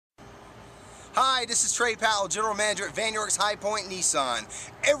Hi, this is Trey Powell, General Manager at Vann High Point Nissan.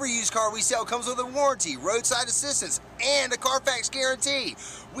 Every used car we sell comes with a warranty, roadside assistance, and a Carfax guarantee.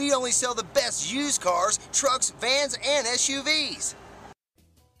 We only sell the best used cars, trucks, vans, and SUVs.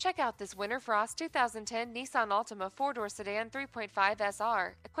 Check out this Winter Frost 2010 Nissan Altima 4-door sedan 3.5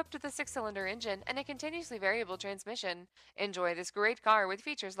 SR, equipped with a 6-cylinder engine and a continuously variable transmission. Enjoy this great car with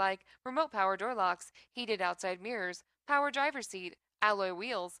features like remote power door locks, heated outside mirrors, power driver's seat, alloy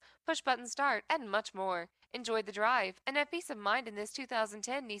wheels, push-button start, and much more. Enjoy the drive and have peace of mind in this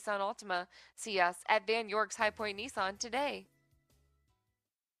 2010 Nissan Altima. See us at Vann High Point Nissan today.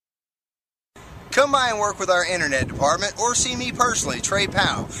 Come by and work with our internet department or see me personally, Trey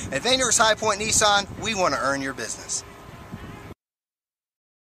Powell. At Vann High Point Nissan, we want to earn your business.